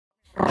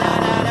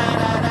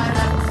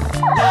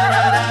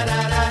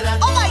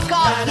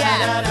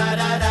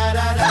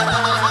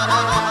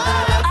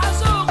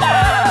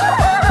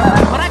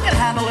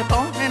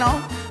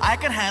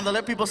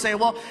other people say,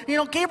 well, you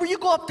know, Gabriel, you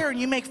go up there and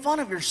you make fun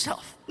of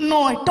yourself.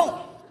 No, I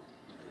don't.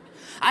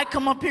 I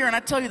come up here and I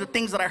tell you the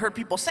things that I heard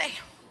people say.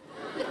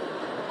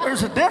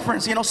 There's a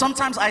difference. You know,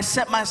 sometimes I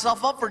set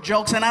myself up for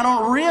jokes and I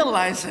don't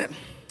realize it.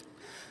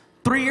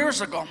 3 years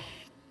ago,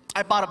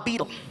 I bought a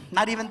Beetle,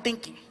 not even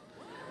thinking.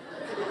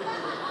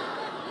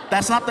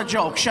 That's not the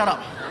joke, shut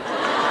up.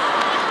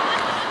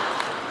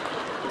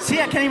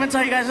 See, I can't even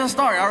tell you guys this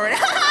story already.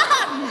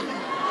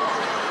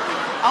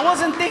 I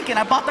wasn't thinking.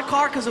 I bought the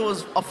car because it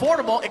was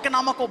affordable,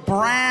 economical,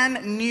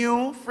 brand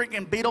new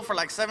freaking Beetle for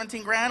like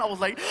 17 grand. I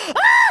was like,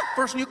 ah!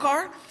 First new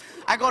car.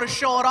 I go to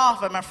show it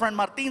off at my friend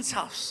Martin's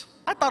house.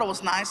 I thought it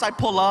was nice. I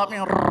pull up, you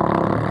know.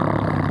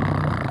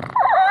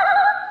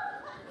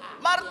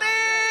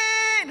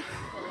 Martin!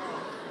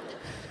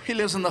 He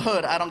lives in the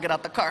hood. I don't get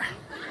out the car.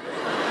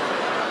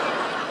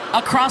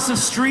 Across the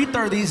street,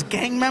 there are these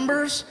gang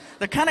members.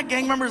 The kind of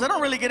gang members, they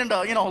don't really get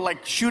into, you know,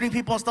 like shooting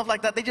people and stuff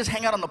like that. They just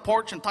hang out on the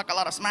porch and talk a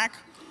lot of smack.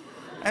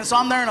 And so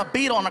I'm there in a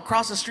Beetle, and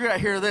across the street I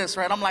hear this,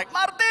 right? I'm like,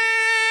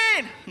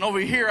 Martin! And over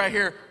here I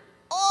hear,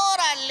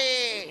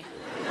 Órale!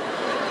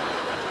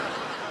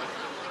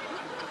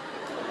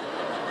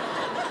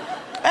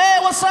 Hey,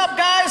 what's up,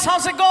 guys?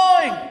 How's it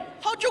going?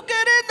 How'd you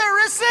get in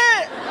there, is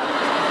it?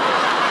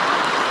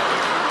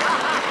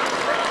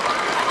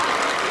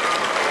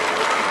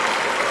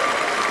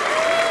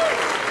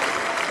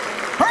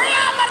 Hurry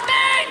up,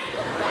 Martin!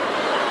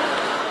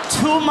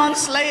 2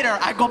 months later,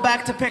 I go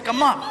back to pick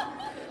him up.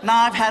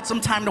 Now I've had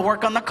some time to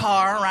work on the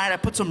car, right? I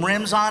put some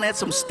rims on it,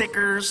 some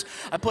stickers.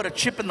 I put a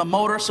chip in the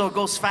motor so it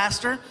goes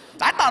faster.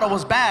 I thought it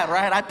was bad,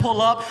 right? I pull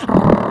up.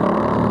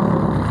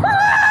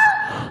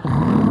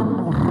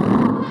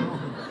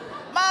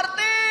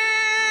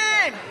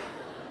 Martin!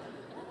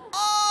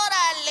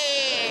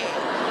 Órale!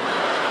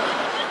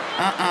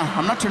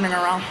 I'm not turning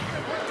around.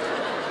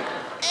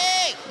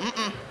 Hey!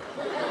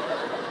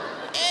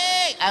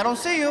 Hey! I don't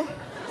see you.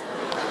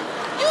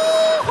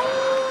 Yoo-hoo!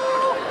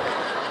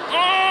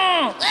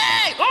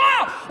 Hey!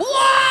 Oh!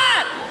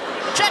 What?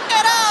 Check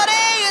it out,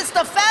 hey! It's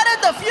the Fat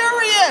and the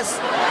Furious!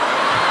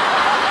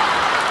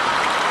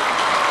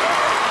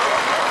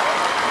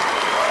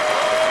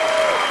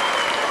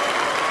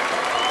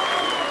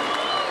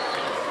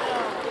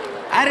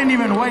 I didn't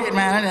even wait,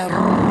 man.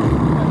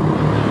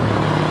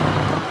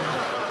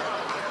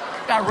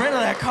 Got rid of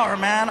that car,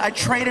 man. I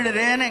traded it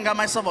in and got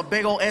myself a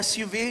big old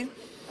SUV. It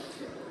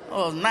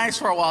was nice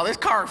for a while. This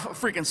car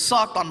freaking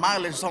sucked on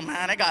mileage, so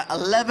man, I got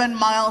 11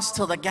 miles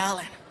to the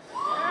gallon.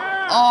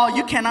 Oh,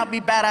 you cannot be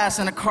badass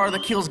in a car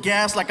that kills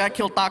gas like I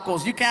kill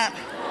tacos. You can't.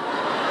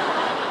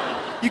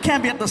 You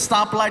can't be at the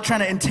stoplight trying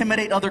to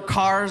intimidate other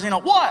cars. You know,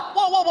 what?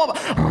 Whoa.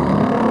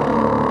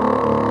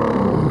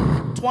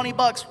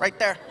 $20 right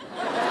there.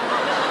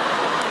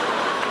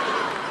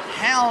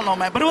 Hell no,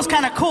 man. But it was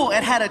kind of cool.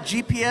 It had a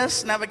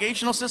GPS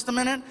navigational system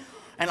in it,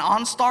 an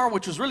OnStar,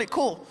 which was really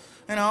cool.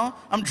 You know,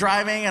 I'm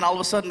driving and all of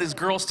a sudden this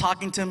girl's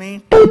talking to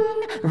me.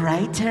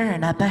 Right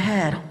turn up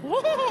ahead.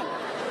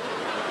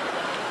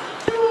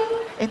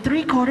 In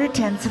 3/4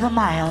 tenths of a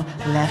mile,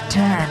 left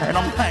turn. And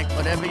I'm like,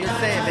 whatever you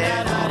say,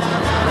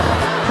 baby.